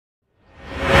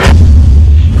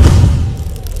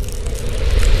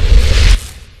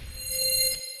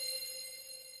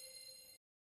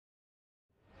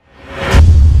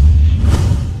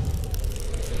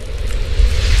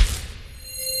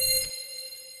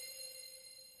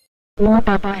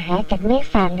मोटापा है kidney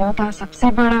failure का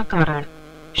सबसे बड़ा कारण।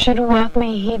 शुरुआत में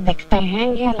ही दिखते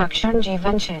हैं ये लक्षण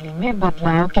जीवन शैली में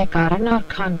बदलाव के कारण और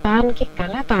खानपान की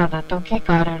गलत आदतों के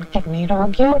कारण किडनी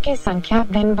रोगियों की संख्या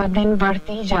दिन ब दिन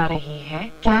बढ़ती जा रही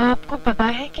है। क्या आपको पता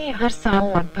है कि हर साल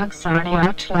लगभग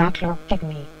 8.5 लाख लोग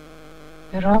किडनी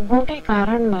रोगों के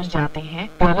कारण मर जाते हैं?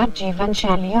 गलत जीवन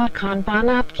शैली और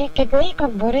खानपान आपकी किडनी को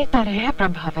बुरी तरह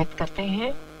प्रभावित करते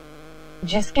हैं,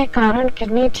 जिसके कारण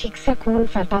किडनी ठीक से खून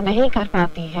फिल्टर नहीं कर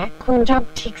पाती है। खून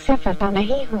जब ठीक से फिल्टर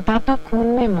नहीं होता तो खून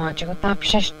में मौजूद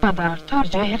अपशिष्ट पदार्थ और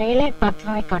जहरीले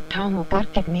तत्व इकट्ठा होकर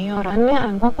किडनी और अन्य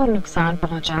अंगों को नुकसान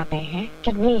पहुंचाते हैं।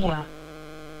 किडनी या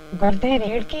गुर्दे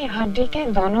रीढ़ की हड्डी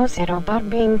के दोनों सिरों पर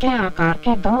बीन के आकार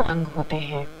के 2 अंग होते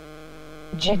हैं,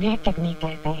 जिन्हें किडनी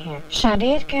कहते हैं।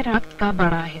 शरीर के रक्त का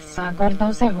बड़ा हिस्सा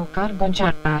गुर्दों से होकर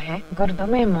गुजरता है। गुर्दों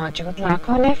में मौजूद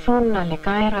लाखों नेफ्रॉन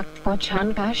नलिकाएं रक्त को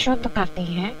छानकर शुद्ध करती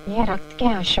हैं। ये रक्त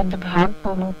के अशुद्ध भाग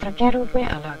को मूत्र के रूप में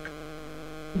अलग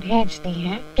भेजती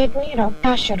हैं। किडनी रोग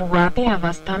का शुरुआती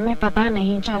अवस्था में पता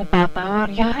नहीं चल पाता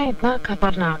और यह इतना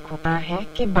खतरनाक होता है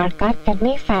कि बढ़कर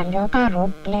किडनी फेलियर का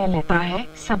रूप ले लेता है।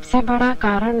 सबसे बड़ा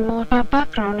कारण मोटापा,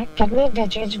 क्रोनिक किडनी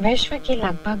डिजीज विश्व की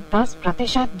लगभग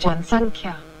 10%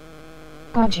 जनसंख्या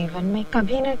को जीवन में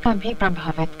कभी न कभी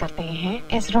प्रभावित करते हैं।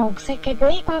 इस रोग से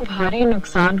किडनी को भारी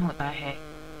नुकसान होता है,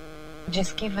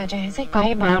 जिसकी वजह से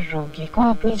कई बार रोगी को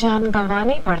अपनी जान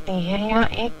गंवानी पड़ती है या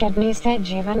एक किडनी से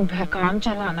जीवन भर काम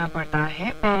चलाना पड़ता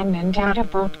है। पैन इंडिया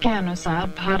रिपोर्ट के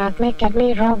अनुसार भारत में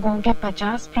किडनी रोगों के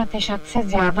 50% से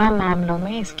ज्यादा मामलों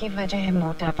में इसकी वजह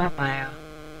मोटापा पाया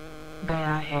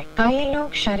गया है। कई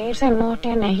लोग शरीर से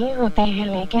मोटे नहीं होते हैं,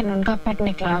 लेकिन उनका पेट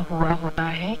निकला हुआ होता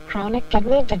है। क्रोनिक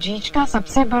किडनी डिजीज का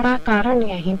सबसे बड़ा कारण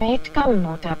यही पेट का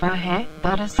मोटापा है।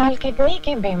 दरअसल किडनी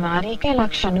की बीमारी के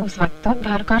लक्षण उस वक्त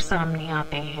भर कर सामने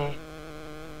आते हैं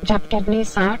जब किडनी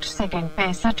 60 सेकंड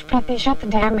 65%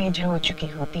 डैमेज हो चुकी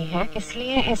होती है,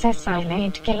 इसलिए इसे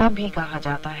साइलेंट किलर भी कहा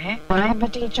जाता है।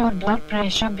 डायबिटीज और ब्लड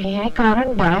प्रेशर भी है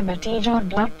कारण। डायबिटीज और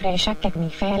ब्लड प्रेशर किडनी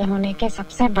फेल होने के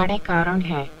सबसे बड़े कारण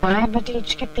है।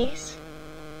 डायबिटीज के 30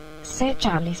 से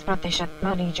 40%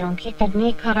 मरीजों की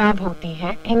किडनी खराब होती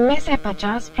है। इनमें से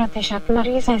 50%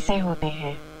 मरीज ऐसे होते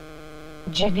हैं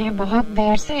जिन्हें बहुत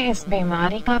देर से इस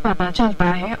बीमारी का पता चलता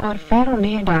है और फिर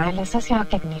उन्हें डायलिसिस या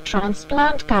किडनी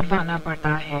ट्रांसप्लांट करवाना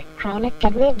पड़ता है। क्रोनिक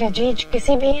किडनी डिजीज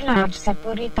किसी भी इलाज से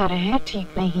पूरी तरह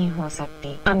ठीक नहीं हो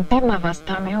सकती। अंतिम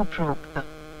अवस्था में उपरोक्त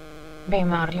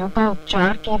बीमारियों का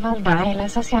उपचार केवल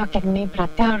डायलिसिस या किडनी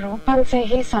प्रत्यारोपण से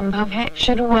ही संभव है।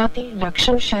 शुरुआती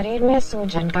लक्षण शरीर में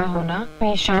सूजन का होना,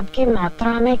 पेशाब की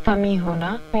मात्रा में कमी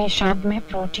होना, पेशाब में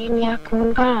प्रोटीन या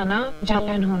खून का आना,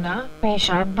 जलन होना,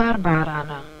 पेशाब बार बार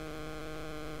आना,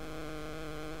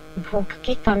 भूख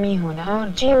की कमी होना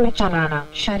और जी में चलाना,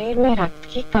 शरीर में रक्त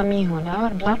की कमी होना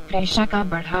और ब्लड प्रेशर का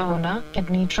बढ़ा होना।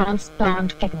 किडनी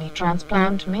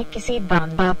ट्रांसप्लांट में किसी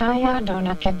दानदाता या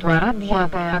डोनर के द्वारा दिया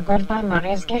गया गुर्दा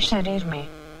मरीज के शरीर में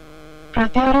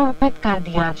प्रत्यारोपित कर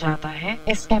दिया जाता है।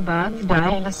 इसके बाद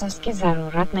डायलिसिस की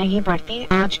जरूरत नहीं पड़ती।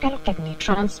 आजकल किडनी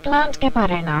ट्रांसप्लांट के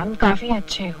परिणाम काफी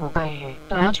अच्छे हो गए हैं।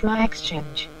 प्लाज्मा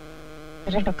एक्सचेंज,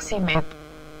 रिटुक्सीमैब,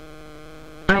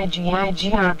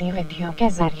 IgG आदि विधियों के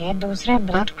जरिए दूसरे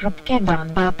ब्लड ग्रुप के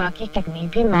दानदाता की किडनी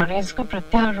भी मरीज को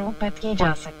प्रत्यारोपित की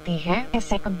जा सकती है।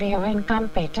 इसे बायो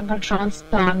इनकम्पैटिबल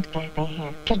ट्रांसप्लांट कहते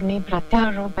हैं। किडनी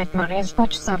प्रत्यारोपित मरीज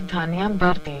कुछ सावधानियां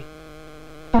बरते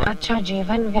तो अच्छा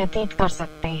जीवन व्यतीत कर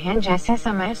सकते हैं, जैसे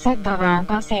समय से दवाओं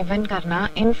का सेवन करना,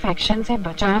 इन्फेक्शन से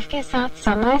बचाव के साथ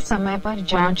समय समय पर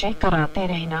जांचें कराते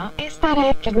रहना। इस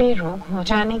तरह किडनी रोग हो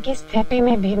जाने की स्थिति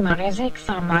में भी मरीज एक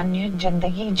सामान्य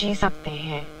जिंदगी जी सकते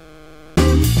हैं।